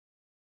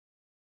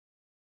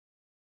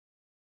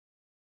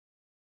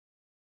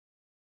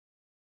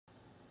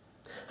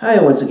Hi,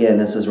 once again,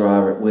 this is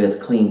Robert with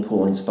Clean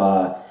Pool and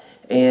Spa,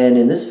 and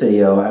in this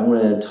video I'm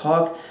going to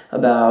talk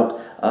about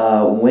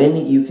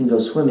when you can go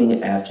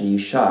swimming after you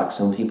shock.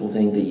 Some people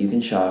think that you can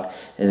shock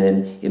and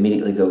then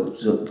immediately go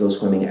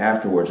swimming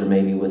afterwards, or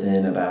maybe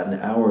within about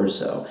an hour or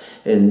so,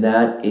 and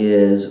that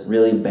is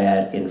really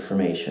bad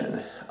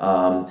information.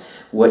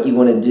 What you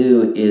want to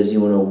do is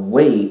you want to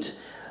wait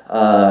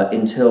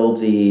until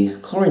the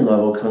chlorine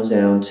level comes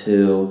down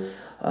to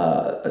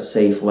a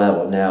safe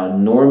level. Now,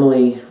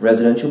 normally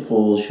residential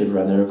pools should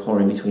run their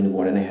chlorine between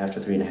 1.5 to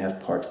 3.5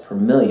 parts per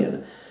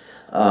million.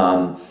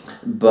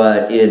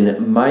 But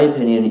in my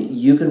opinion,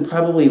 you can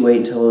probably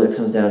wait until it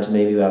comes down to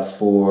maybe about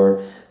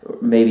 4,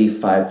 maybe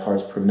 5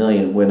 parts per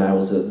million. When I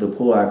was the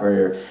pool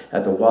operator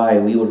at the Y,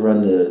 we would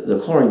run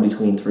the chlorine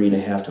between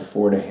 3.5 to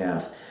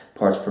 4.5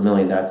 parts per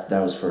million. That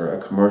was for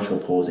a commercial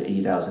pool, it's an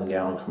 80,000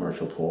 gallon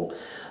commercial pool.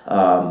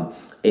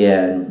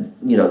 And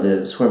you know,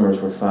 the swimmers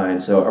were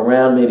fine. So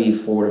around maybe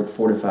 4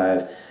 to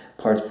 5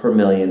 parts per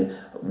million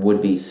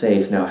would be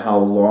safe. Now, how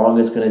long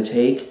it's going to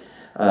take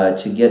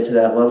to get to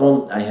that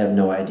level, I have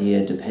no idea.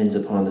 It depends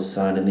upon the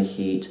sun and the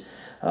heat.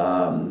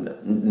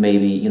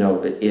 Maybe, you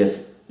know,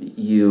 if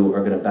you are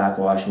going to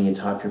backwash and you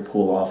top your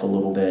pool off a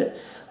little bit,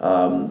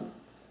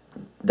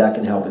 that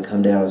can help it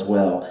come down as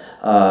well.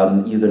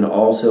 You can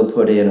also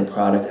put in a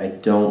product, I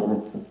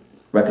don't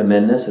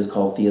recommend this, is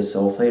called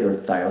thiosulfate or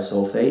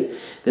thiosulfate.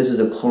 This is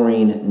a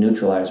chlorine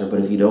neutralizer, but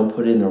if you don't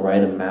put it in the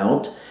right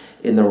amount,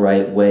 in the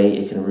right way,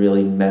 it can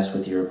really mess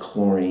with your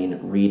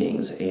chlorine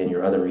readings and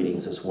your other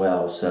readings as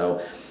well.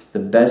 So the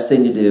best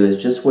thing to do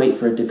is just wait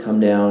for it to come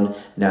down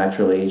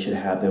naturally. It should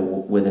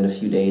happen within a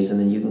few days, and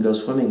then you can go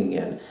swimming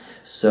again.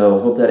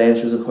 So hope that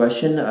answers the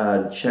question.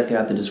 Check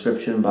out the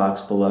description box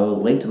below,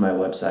 link to my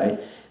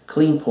website,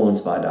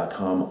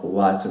 cleanpoolandspa.com.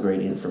 Lots of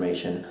great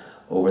information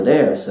over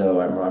there. So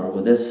I'm Robert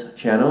with this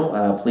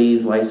channel.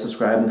 Please like,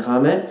 subscribe, and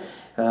comment.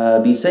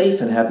 Be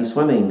safe and happy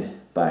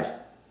swimming. Bye.